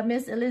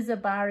Miss Eliza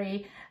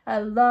Barry, a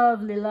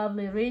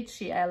lovely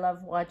Richie. I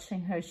love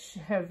watching her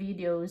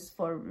videos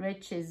for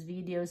Rich's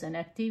videos and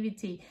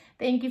activity.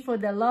 Thank you for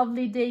the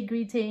lovely day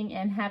greeting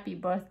and happy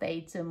birthday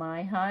to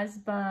my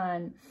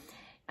husband.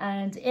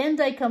 And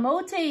Endai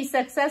Kamote,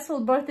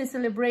 successful birthday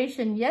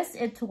celebration. Yes,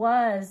 it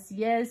was.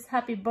 Yes,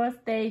 happy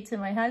birthday to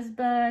my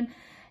husband.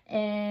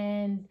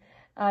 And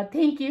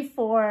Thank you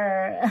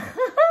for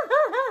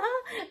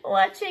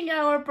watching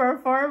our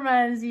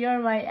performance. You're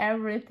my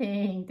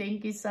everything.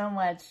 Thank you so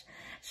much.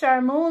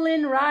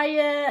 Charmolin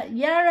Raya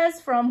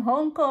Yaras from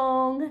Hong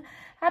Kong.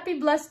 Happy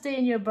blessed day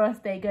in your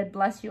birthday. God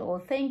bless you all.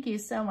 Thank you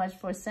so much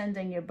for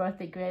sending your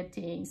birthday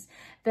greetings.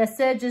 The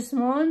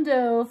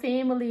Segismundo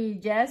family,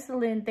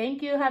 Jesselyn.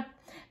 Thank you.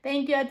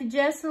 Thank you, Ate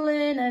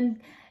Jesselyn and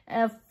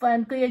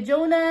Kuya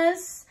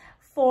Jonas,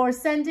 for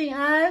sending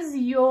us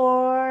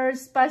your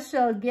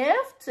special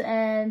gift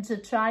and a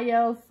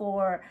trial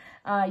for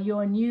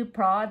your new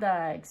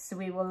products.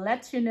 We will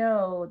let you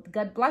know.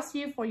 God bless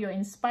you for your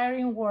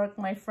inspiring work,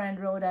 my friend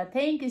Rhoda.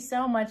 Thank you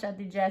so much,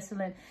 Ate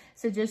Jesselyn.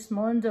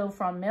 Segismundo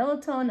from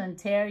Milton,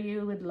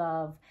 Ontario, with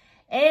love.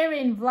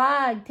 Erin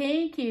Vlog,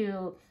 thank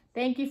you.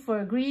 Thank you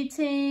for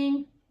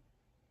greeting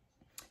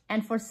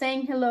and for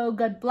saying hello.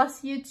 God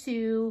bless you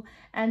too,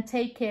 and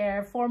take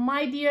care. For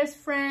my dearest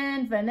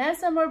friend,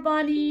 Vanessa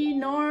Morbani,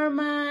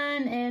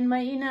 Norman, and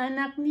my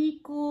inaanak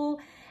Nico,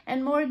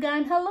 and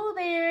Morgan, hello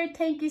there.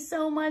 Thank you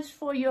so much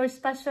for your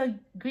special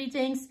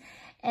greetings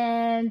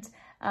and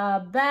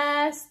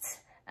best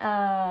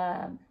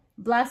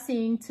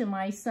blessing to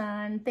my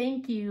son.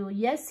 Thank you.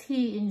 Yes,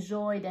 he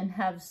enjoyed and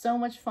have so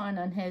much fun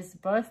on his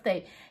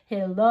birthday.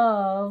 He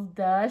loved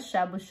the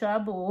shabu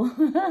shabu.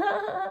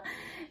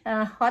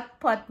 Hot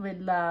pot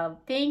with love.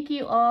 Thank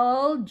you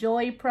all.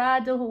 Joy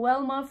Prado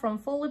Huelma from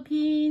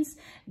Philippines.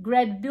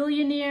 Greg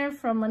Billionaire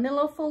from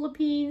Manila,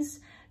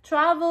 Philippines.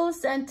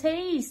 Travels and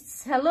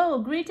Tastes. Hello,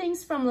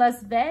 greetings from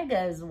Las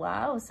Vegas.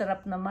 Wow,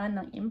 sarap naman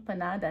ng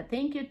empanada.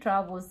 Thank you,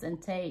 Travels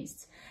and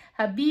Tastes.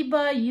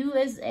 Habiba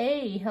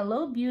USA.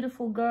 Hello,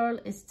 beautiful girl.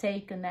 Stay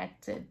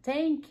connected.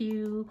 Thank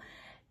you.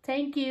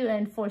 Thank you,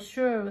 and for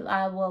sure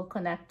I will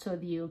connect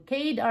with you.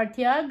 Cade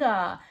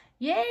Artiaga.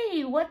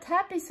 Yay, what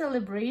happy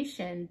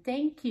celebration.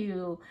 Thank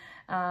you.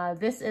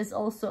 This is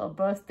also a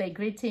birthday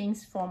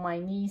greetings for my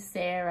niece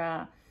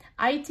Sarah.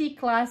 IT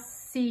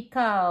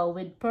Classical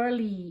with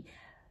Pearly.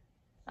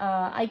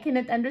 I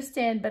cannot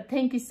understand, but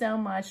thank you so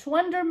much.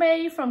 Wonder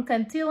May from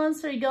Cantilan,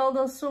 Surigao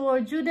del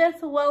Sur. Judith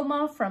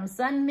Welma from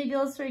San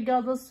Miguel,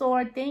 Surigao del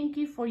Sur. Thank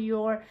you for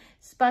your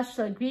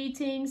special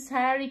greetings.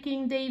 Harry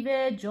King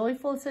David,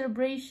 joyful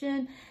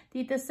celebration.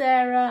 Tita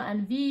Sarah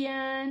and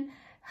Vian.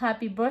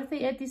 Happy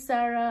birthday, Ate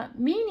Sarah.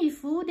 Mini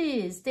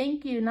Foodies,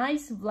 thank you.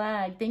 Nice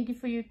vlog. Thank you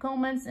for your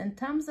comments and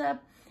thumbs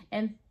up,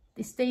 and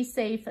stay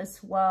safe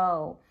as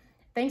well.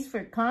 Thanks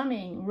for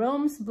coming.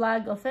 Rome's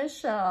Vlog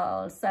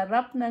Official.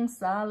 Sarap ng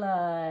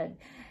salad.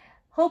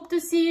 Hope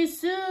to see you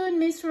soon,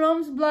 Miss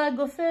Rome's Vlog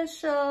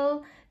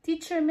Official.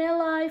 Teacher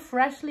Melai,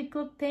 freshly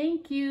cooked.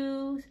 Thank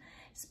you.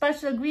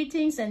 Special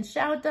greetings and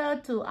shout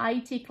out to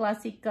IT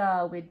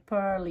Classica with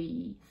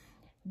Pearly.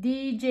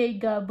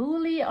 DJ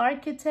Gabuli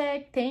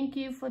Architect, thank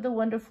you for the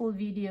wonderful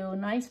video.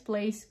 Nice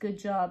place, good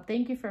job.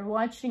 Thank you for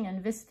watching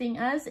and visiting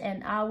us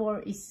and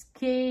our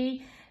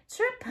ski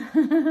trip.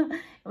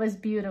 It was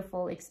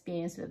beautiful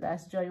experience with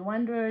us. Joy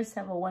Wonders,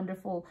 have a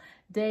wonderful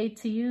day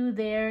to you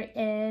there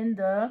in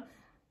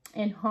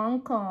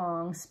Hong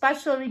Kong.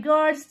 Special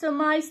regards to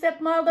my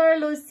stepmother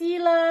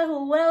Lucila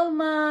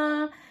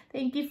Huelma.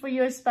 Thank you for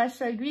your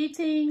special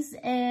greetings.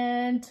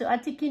 And to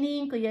Ate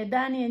Kining, Kuya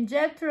Dani, and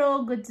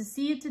Jethro, good to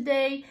see you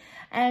today.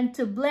 And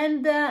to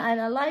Blenda and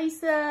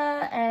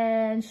Eliza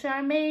and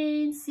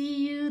Charmaine, see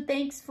you.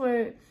 Thanks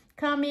for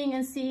coming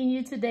and seeing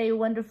you today.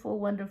 Wonderful,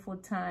 wonderful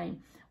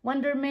time.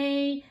 Wonder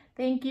May,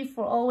 thank you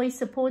for always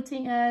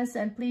supporting us,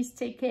 and please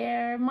take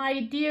care.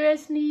 My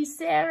dearest niece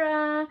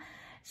Sarah,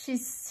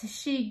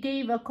 she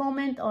gave a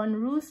comment on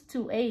Ruth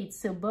 2:8.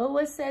 So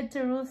Boaz said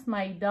to Ruth,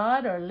 my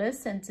daughter,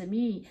 listen to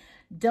me.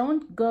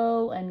 Don't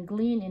go and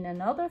glean in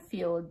another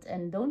field,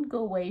 and don't go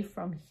away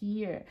from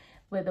here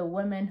with the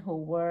women who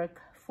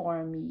work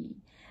for me.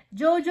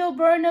 Jojo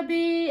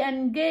Burnaby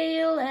and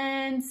Gail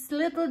and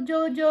little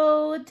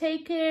Jojo,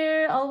 take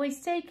care.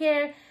 Always take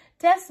care.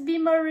 Tess B.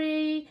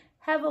 Marie,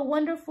 have a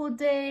wonderful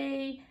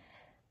day.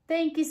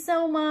 Thank you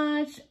so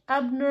much.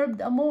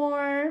 Abnerb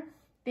Amor,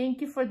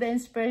 thank you for the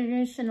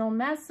inspirational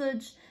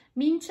message.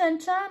 Minchan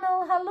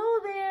Channel,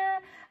 hello there.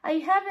 I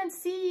haven't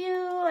seen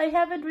you. I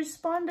haven't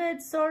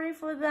responded. Sorry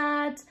for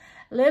that.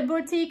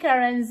 Liberty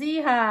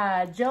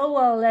Karanziha,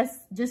 Joel,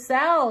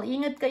 Giselle,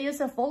 ingat kayo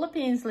sa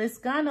Philippines.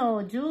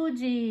 Lescano,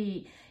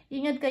 Juji,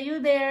 ingat kayo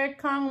there.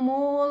 Kang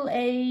Mul,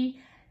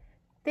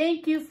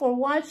 thank you for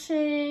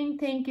watching.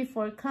 Thank you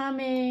for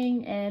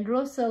coming. And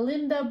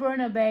Rosalinda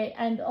Bernabe,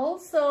 and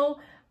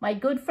also my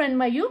good friend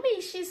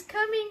Mayumi, she's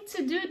coming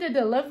to do the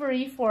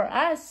delivery for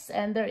us,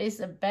 and there is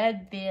a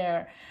bed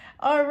there.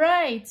 All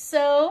right,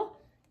 so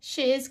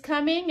she is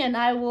coming, and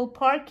I will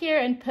park here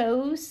and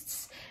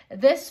post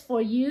this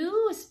for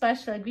you.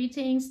 Special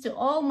greetings to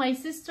all my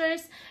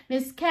sisters,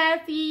 Miss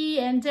Kathy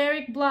and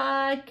Derek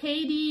Black,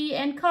 Katie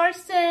and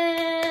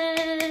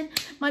Carson,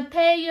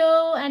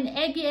 Mateo and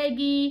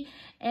Eggy,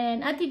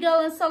 and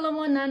Atigal and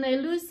Solomon,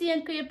 Nanay Lucy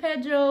and Kuya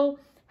Pedro.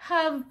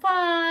 Have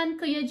fun,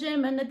 Kuya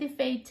Jim and Ate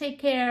Faye. Take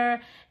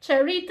care.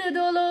 Charito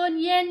Dolon,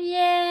 Yen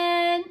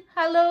Yen.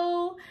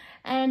 Hello.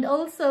 And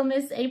also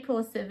Miss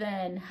April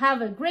 7.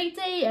 Have a great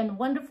day and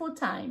wonderful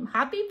time.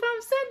 Happy Palm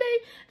Sunday.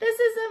 This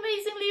is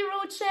Amazingly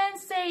Chen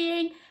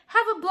saying,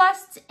 have a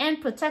blessed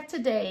and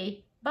protected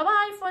day.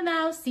 Bye-bye for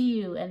now. See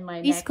you in my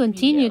next video. Please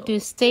continue to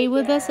stay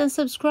with us and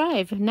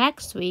subscribe.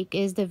 Next week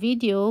is the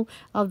video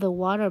of the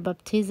water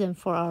baptism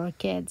for our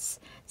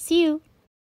kids. See you.